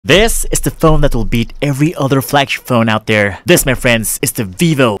This is the phone that will beat every other flagship phone out there. This, my friends, is the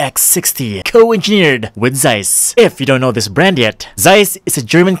Vivo X60, co-engineered with Zeiss. If you don't know this brand yet, Zeiss is a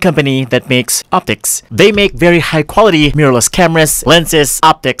German company that makes optics. They make very high quality mirrorless cameras, lenses,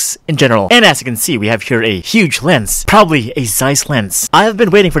 optics in general. And as you can see, we have here a huge lens, probably a Zeiss lens. I have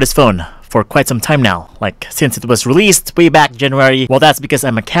been waiting for this phone for quite some time now, like since it was released way back January. Well, that's because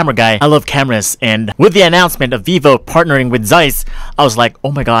I'm a camera guy. I love cameras, and with the announcement of Vivo partnering with Zeiss, I was like,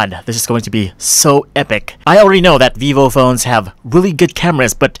 oh my god, this is going to be so epic. I already know that Vivo phones have really good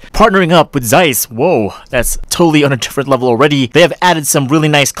cameras, but partnering up with Zeiss, whoa, that's totally on a different level already. They have added some really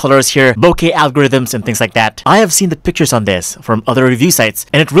nice colors here, bokeh algorithms and things like that. I have seen the pictures on this from other review sites,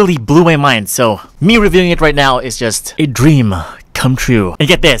 and it really blew my mind, so me reviewing it right now is just a dream come true. And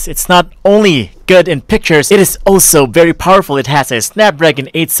get this, it's not only good in pictures, it is also very powerful. It has a Snapdragon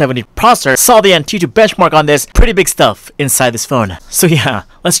 870 processor. Saw the Antutu benchmark on this. Pretty big stuff inside this phone. So yeah,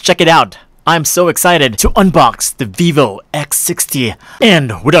 let's check it out. I'm so excited to unbox the Vivo X60.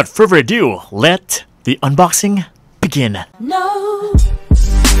 And without further ado, let the unboxing begin. No.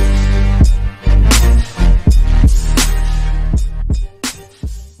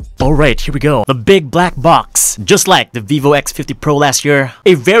 Alright, here we go. The big black box. Just like the Vivo X50 Pro last year.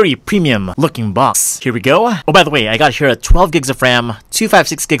 A very premium looking box. Here we go. Oh, by the way, I got here 12 gigs of RAM,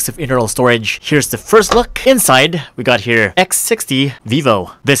 256 gigs of internal storage. Here's the first look. Inside, we got here X60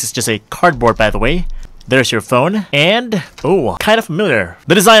 Vivo. This is just a cardboard, by the way. There's your phone, and oh, kind of familiar.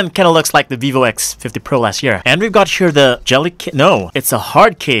 The design kind of looks like the Vivo X50 Pro last year. And we've got here the jelly case. No, it's a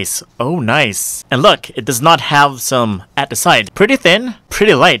hard case. Oh, nice. And look, it does not have some at the side. Pretty thin,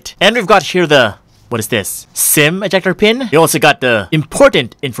 pretty light. And we've got here the, what is this? SIM ejector pin. We also got the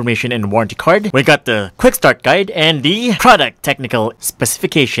important information and warranty card. We got the quick start guide and the product technical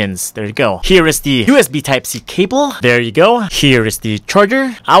specifications. There you go. Here is the USB Type-C cable. There you go. Here is the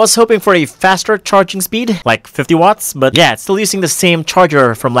charger. I was hoping for a faster charging speed, like 50 watts, but yeah, it's still using the same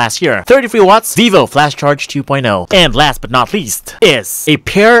charger from last year. 33 watts, Vivo Flash Charge 2.0. And last but not least is a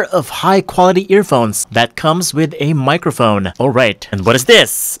pair of high quality earphones that comes with a microphone. Alright, and what is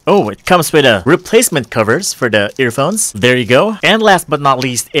this? Oh, it comes with a replacement covers for the earphones. There you go. And last but not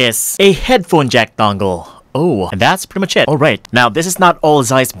least is a headphone jack dongle. Oh, and that's pretty much it. Alright, now this is not all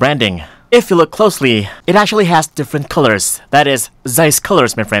Zeiss branding. If you look closely, it actually has different colors. That is Zeiss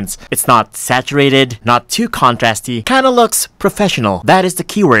colors, my friends. It's not saturated, not too contrasty. Kinda looks professional. That is the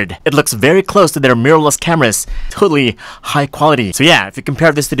keyword. It looks very close to their mirrorless cameras. Totally high quality. So yeah, if you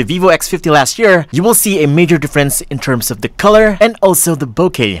compare this to the Vivo X50 last year, you will see a major difference in terms of the color and also the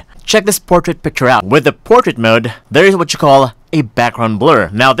bokeh. Check this portrait picture out. With the portrait mode, there is what you call a background blur.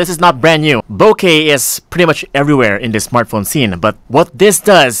 Now, this is not brand new. Bokeh is pretty much everywhere in the smartphone scene, but what this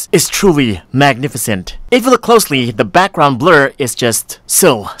does is truly magnificent. If you look closely, the background blur is just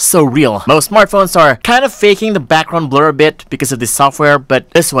so real. Most smartphones are kind of faking the background blur a bit because of the software, but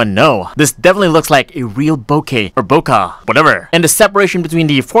this one, no. This definitely looks like a real bokeh or bokeh, whatever. And the separation between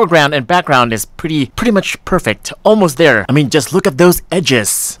the foreground and background is pretty much perfect. Almost there. I mean, just look at those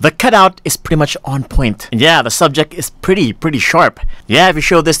edges. The cutout is pretty much on point. And yeah, the subject is pretty sharp. Yeah, if you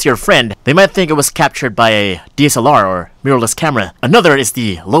show this to your friend, they might think it was captured by a DSLR or mirrorless camera. Another is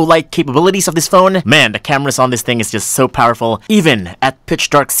the low light capabilities of this phone. Man, the cameras on this thing is just so powerful. Even at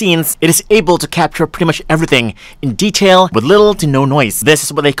pitch dark scenes, it is able to capture pretty much everything in detail with little to no noise. This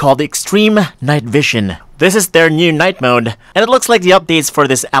is what they call the extreme night vision. This is their new night mode, and it looks like the updates for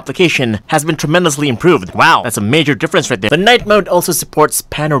this application has been tremendously improved. Wow, that's a major difference right there. The night mode also supports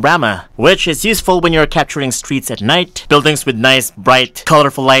panorama, which is useful when you're capturing streets at night, buildings with nice, bright,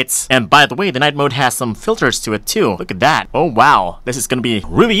 colorful lights. And by the way, the night mode has some filters to it too. Look at that. Oh wow, this is gonna be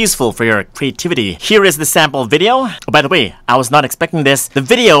really useful for your creativity. Here is the sample video. Oh, by the way, I was not expecting this. The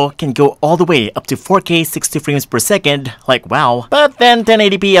video can go all the way up to 4K 60 frames per second. Like wow. But then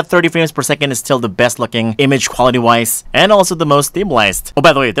 1080p at 30 frames per second is still the best looking image quality wise, and also the most stabilized. Oh,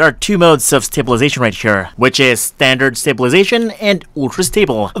 by the way, there are two modes of stabilization right here, which is standard stabilization and ultra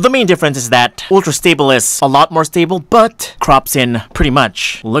stable. The main difference is that ultra stable is a lot more stable, but crops in pretty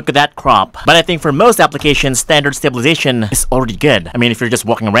much. Look at that crop. But I think for most applications, standard stabilization is already good. I mean, if you're just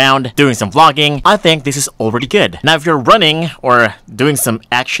walking around, doing some vlogging, I think this is already good. Now, if you're running or doing some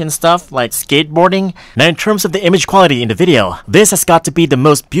action stuff like skateboarding, now in terms of the image quality in the video, this has got to be the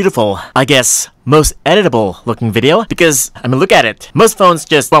most beautiful, I guess, most editable looking video, because I mean, look at it. Most phones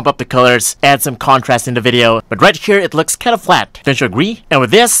just bump up the colors, add some contrast in the video, but right here it looks kind of flat. Don't you agree? And with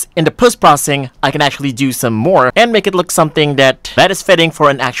this, in the post-processing, I can actually do some more and make it look something that is fitting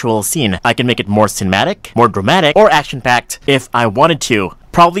for an actual scene. I can make it more cinematic, more dramatic, or action-packed if I wanted to.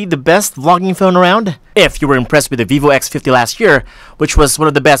 probably the best vlogging phone around. If you were impressed with the Vivo X50 last year, which was one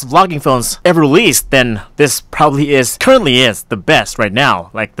of the best vlogging phones ever released, then this currently is the best right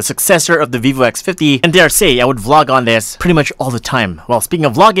now, like the successor of the Vivo X50, and dare say I would vlog on this pretty much all the time. Well, speaking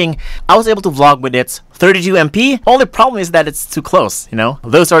of vlogging, I was able to vlog with its 32MP. Only problem is that it's too close, you know?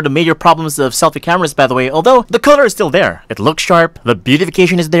 Those are the major problems of selfie cameras, by the way, although the color is still there. It looks sharp, the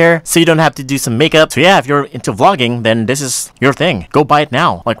beautification is there, so you don't have to do some makeup. So yeah, if you're into vlogging, then this is your thing. Go buy it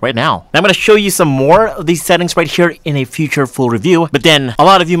now, like right now. Now I'm gonna show you some more of these settings right here in a future full review, but then a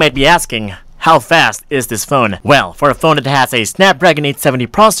lot of you might be asking, how fast is this phone? Well, for a phone that has a Snapdragon 870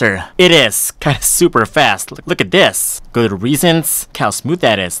 processor, it is kind of super fast. Look at this. Go to recents. Look how smooth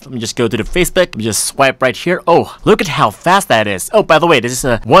that is. Let me just go to the Facebook. Let me just swipe right here. Oh, look at how fast that is. Oh, by the way, this is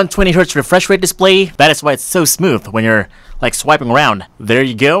a 120Hz refresh rate display. That is why it's so smooth when you're like swiping around. There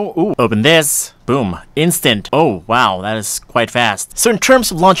you go. Ooh, open this. Boom. Instant. Oh, wow, that is quite fast. So in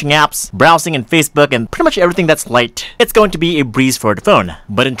terms of launching apps, browsing and Facebook, and pretty much everything that's light, it's going to be a breeze for the phone.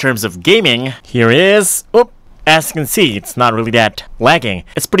 But in terms of gaming, here is... Oh, as you can see, it's not really that lagging.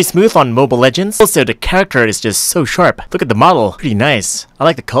 It's pretty smooth on Mobile Legends. Also, the character is just so sharp. Look at the model. Pretty nice. I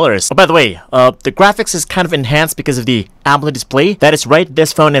like the colors. Oh, by the way, the graphics is kind of enhanced because of the AMOLED display. That is right,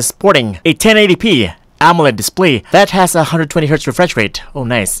 this phone is sporting a 1080p AMOLED display that has a 120Hz refresh rate. Oh,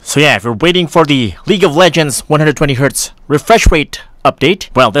 nice. So yeah, if you're waiting for the League of Legends 120Hz refresh rate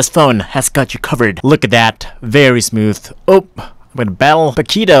update, well, this phone has got you covered. Look at that. Very smooth. Oh, I'm gonna battle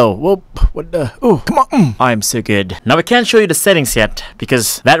Paquito. Whoop. What the? Ooh, come on. I'm so good. Now, I can't show you the settings yet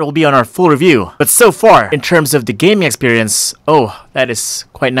because that will be on our full review. But so far, in terms of the gaming experience, oh, that is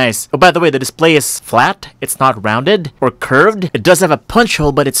quite nice. Oh, by the way, the display is flat. It's not rounded or curved. It does have a punch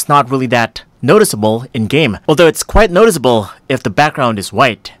hole, but it's not really that noticeable in game, although it's quite noticeable if the background is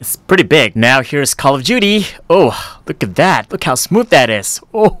white. It's pretty big. Now here's Call of Duty. Oh, look at that. Look how smooth that is.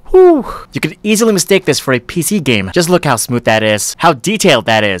 Oh, whew. You could easily mistake this for a PC game. Just look how smooth that is, how detailed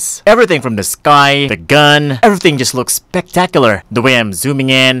that is. Everything from the sky, the gun, everything just looks spectacular. The way I'm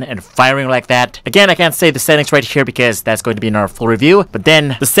zooming in and firing like that. Again, I can't say the settings right here because that's going to be in our full review, but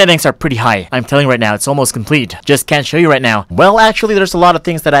then the settings are pretty high. I'm telling you right now, it's almost complete. Just can't show you right now. Well, actually, there's a lot of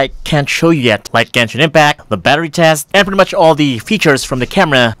things that I can't show you yet, like Genshin Impact, the battery test, and pretty much all the features from the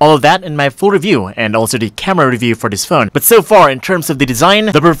camera. All of that in my full review, and also the camera review for this phone. But so far, in terms of the design,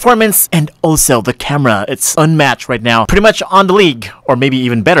 the performance, and also the camera, it's unmatched right now. Pretty much on the league, or maybe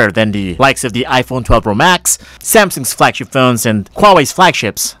even better than the likes of the iPhone 12 Pro Max, Samsung's flagship phones, and Huawei's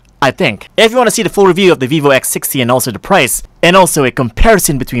flagships, I think. If you want to see the full review of the Vivo X60 and also the price, and also a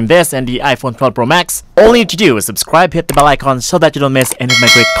comparison between this and the iPhone 12 Pro Max, all you need to do is subscribe, hit the bell icon so that you don't miss any of my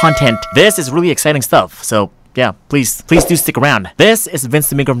great content. This is really exciting stuff, so yeah, please do stick around. This is Vince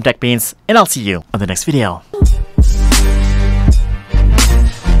Domingo from TechBeans, and I'll see you on the next video.